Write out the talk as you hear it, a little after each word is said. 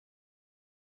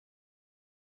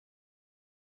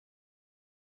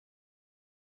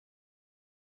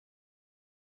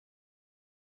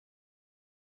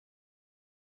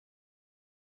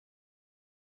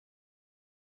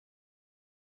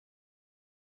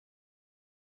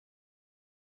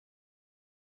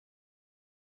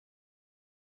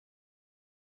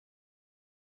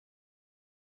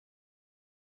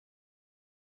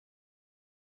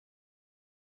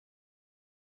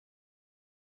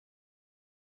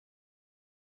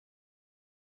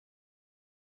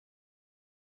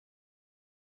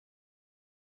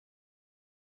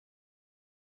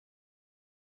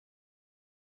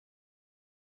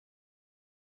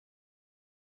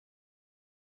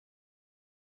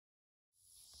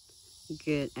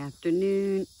Good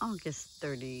afternoon, August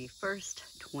 31st,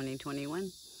 2021,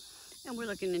 and we're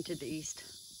looking into the east.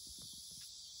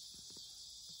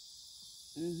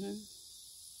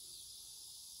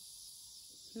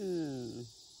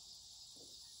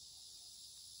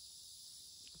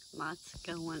 Lots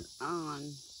going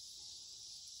on.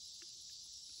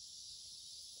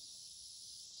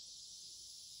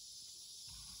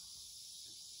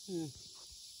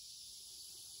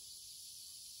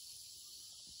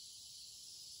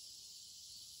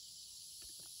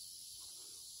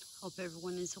 Hope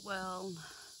everyone is well.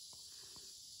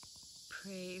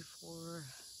 Pray for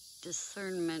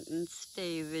discernment and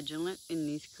stay vigilant in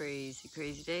these crazy,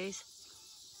 crazy days.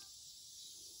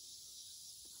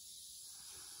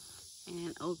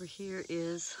 And over here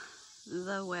is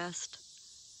the west.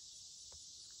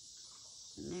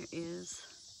 And there is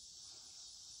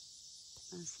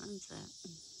a sunset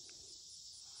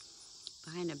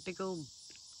behind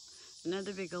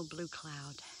another big old blue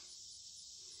cloud.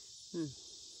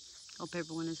 Hope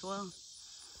everyone is well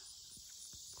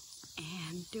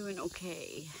and doing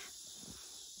okay.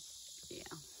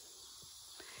 Yeah.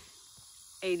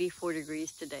 84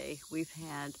 degrees today. We've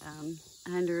had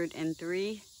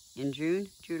 103 in June,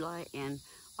 July, and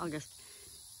August.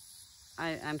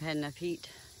 I've had enough heat.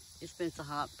 It's been so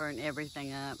hot, burned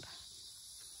everything up.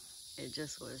 It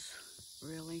just was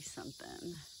really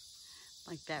something.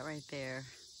 Like that right there.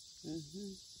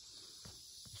 It's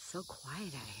so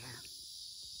quiet out here.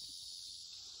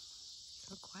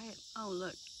 So quiet. Oh,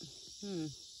 look.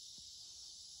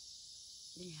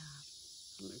 Yeah.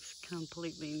 It looks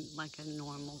completely like a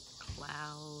normal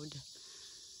cloud.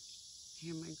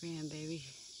 Here, my grandbaby.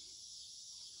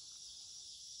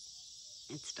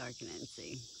 It's dark and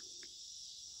NC.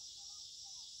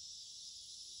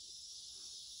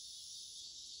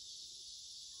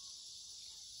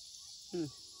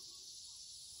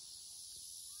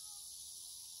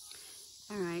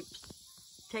 All right.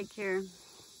 Take care.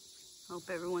 Hope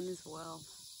everyone is well.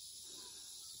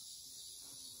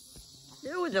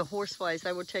 There was the horseflies.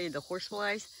 I will tell you, the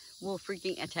horseflies will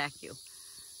freaking attack you.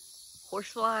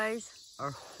 Horseflies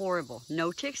are horrible.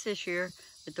 No ticks this year,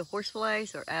 but the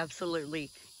horseflies are absolutely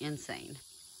insane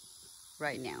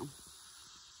right now.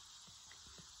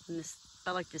 And this,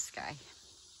 I like this sky.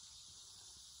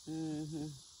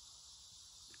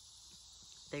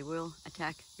 They will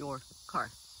attack your car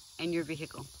and your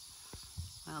vehicle.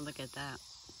 Wow, look at that.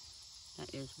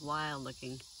 That is wild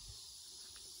looking.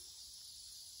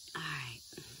 All right,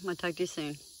 I'm gonna talk to you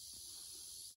soon.